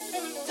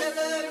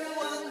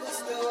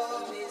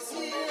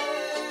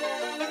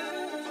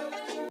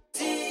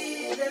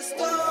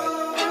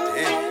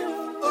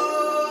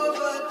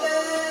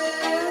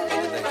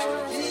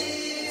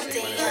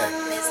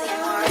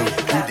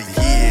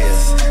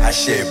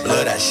shed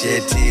blood, I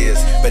shed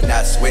tears, but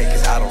not sweat,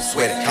 cause I don't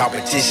sweat a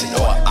competition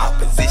or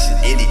opposition.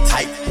 Any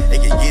type, they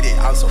can get it,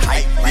 I'm so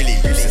hype. Really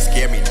used to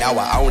scare me, now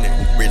I own it.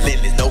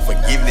 Relentless, no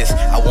forgiveness.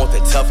 I want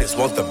the toughest,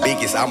 want the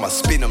biggest. I'ma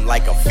spin them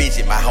like a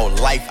fidget. My whole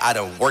life I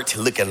done worked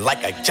looking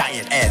like a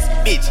giant ass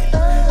midget.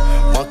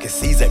 Monkey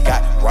Caesar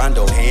got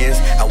Rondo hands.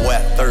 I wear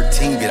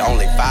 13, but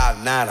only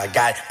 5'9". I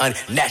got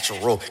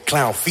unnatural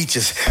clown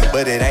features,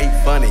 but it ain't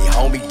funny,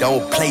 homie,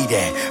 don't play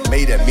that.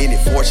 Made a mini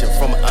fortune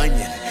from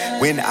onion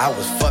when I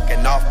was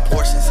fucking off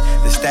portions.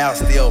 The style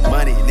still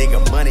money, nigga,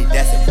 money,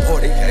 that's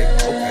important. Okay.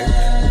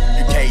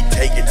 You can't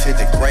take it to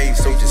the grave,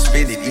 so just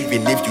spend it,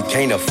 even if you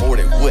can't afford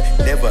it. Would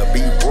never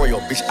be royal,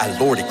 bitch, I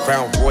lord it.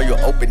 Crown Royal,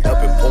 open up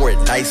and pour it.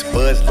 Nice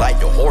buzz like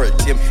your horror.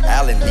 Tim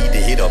Allen need to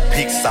hit a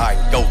Pixar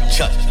and go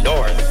Chuck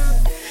Norris.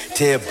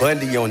 Ted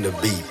Bundy on the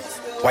beat.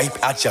 Wipe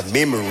out your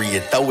memory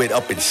and throw it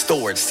up in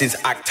storage. Since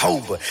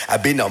October,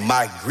 I've been on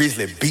my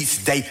Grizzly Beats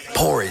Day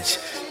porridge.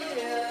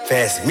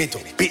 Fast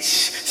mental, bitch.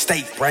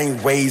 State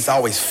brain waves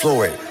always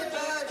florid.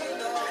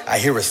 I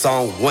hear a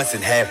song once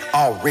and have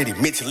already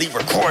mentally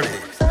recorded.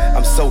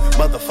 I'm so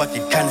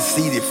motherfucking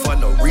conceited for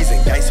no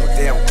reason. Guy so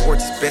damn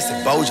gorgeous, best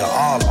exposure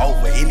all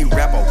over. Any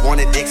rapper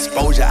wanted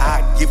exposure,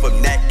 I give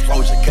them that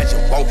closure. Cause you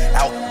won't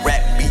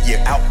out-rap me, you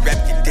out-rap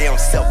your damn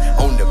self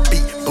on the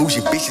beat.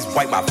 Bougie bitches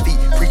wipe my feet.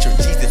 Preacher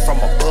Jesus from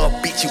above,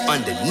 bitch, you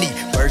underneath.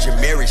 Virgin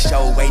Mary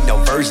show, ain't no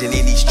virgin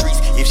in these streets.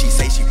 If she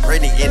say she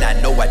pregnant and I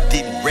know I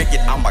didn't wreck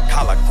it, I'ma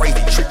call her crazy.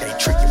 Trick ain't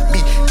tricking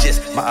me,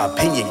 just my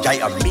opinion. Guy,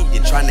 I'm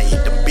million, trying to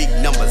hit the big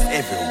numbers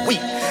every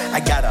week. I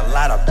got a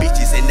lot of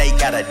bitches and they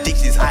got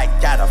addictions. I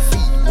gotta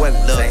feed. One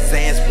love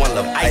Zans, one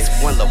love ice,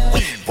 one love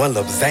weed. One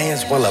love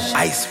Zans, one love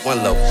ice,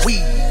 one love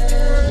weed.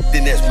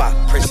 Then there's my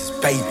precious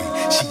baby.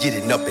 She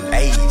getting up in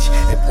age.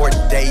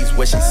 Important days,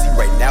 what she see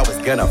right now is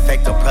gonna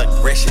affect her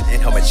progression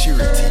and her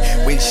maturity.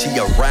 When she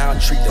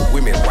around, treat the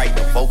women right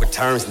in vulgar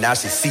terms. Now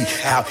she see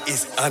how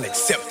it's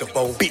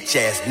unacceptable. Bitch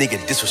ass nigga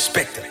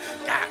disrespect her.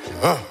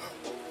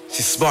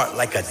 She smart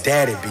like her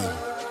daddy be.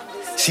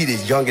 She the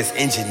youngest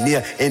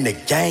engineer in the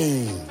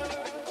game.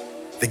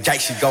 The guy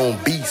she gon'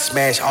 be,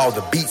 smash all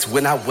the beats.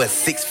 When I was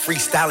 6,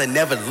 freestyling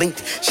never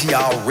linked. She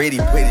already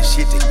put his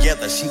shit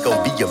together. She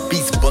gon' be a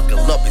beast, buckle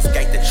up,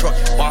 escape the truck.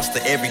 Monster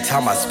every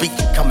time I speak.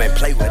 Come and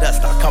play with us,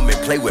 now come and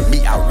play with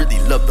me. I really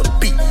love the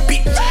beat,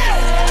 bitch.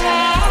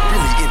 I'm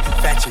really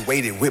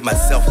infatuated with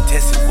myself.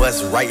 Testing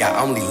what's right, I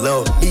only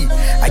love me.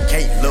 I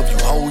can't love you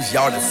hoes,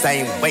 y'all the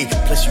same way.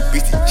 Plus you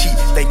bitches cheat,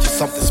 think you're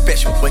something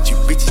special, but you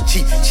bitches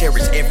cheat.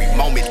 Cherish every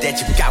moment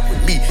that you got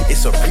with me.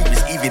 It's a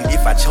previous, even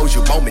if I chose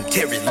you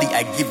momentarily.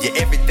 I give you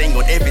everything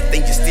on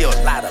everything, you still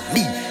lie to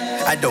me.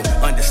 I don't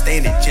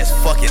understand it, just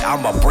fuck it,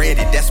 I'm a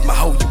branded. That's my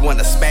hoe, you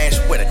wanna smash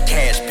with a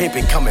cash,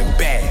 pimpin' coming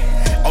back.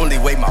 Only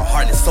way my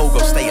heart and soul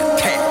gon' stay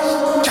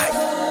attached.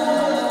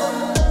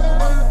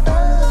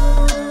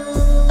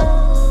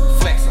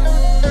 Flex on.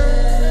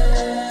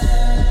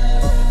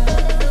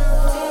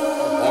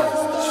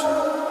 Mornings in this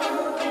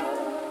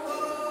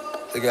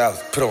shit. Nigga, I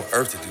was put on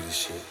earth to do this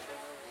shit.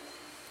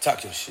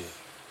 Talk your shit,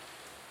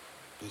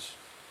 bitch.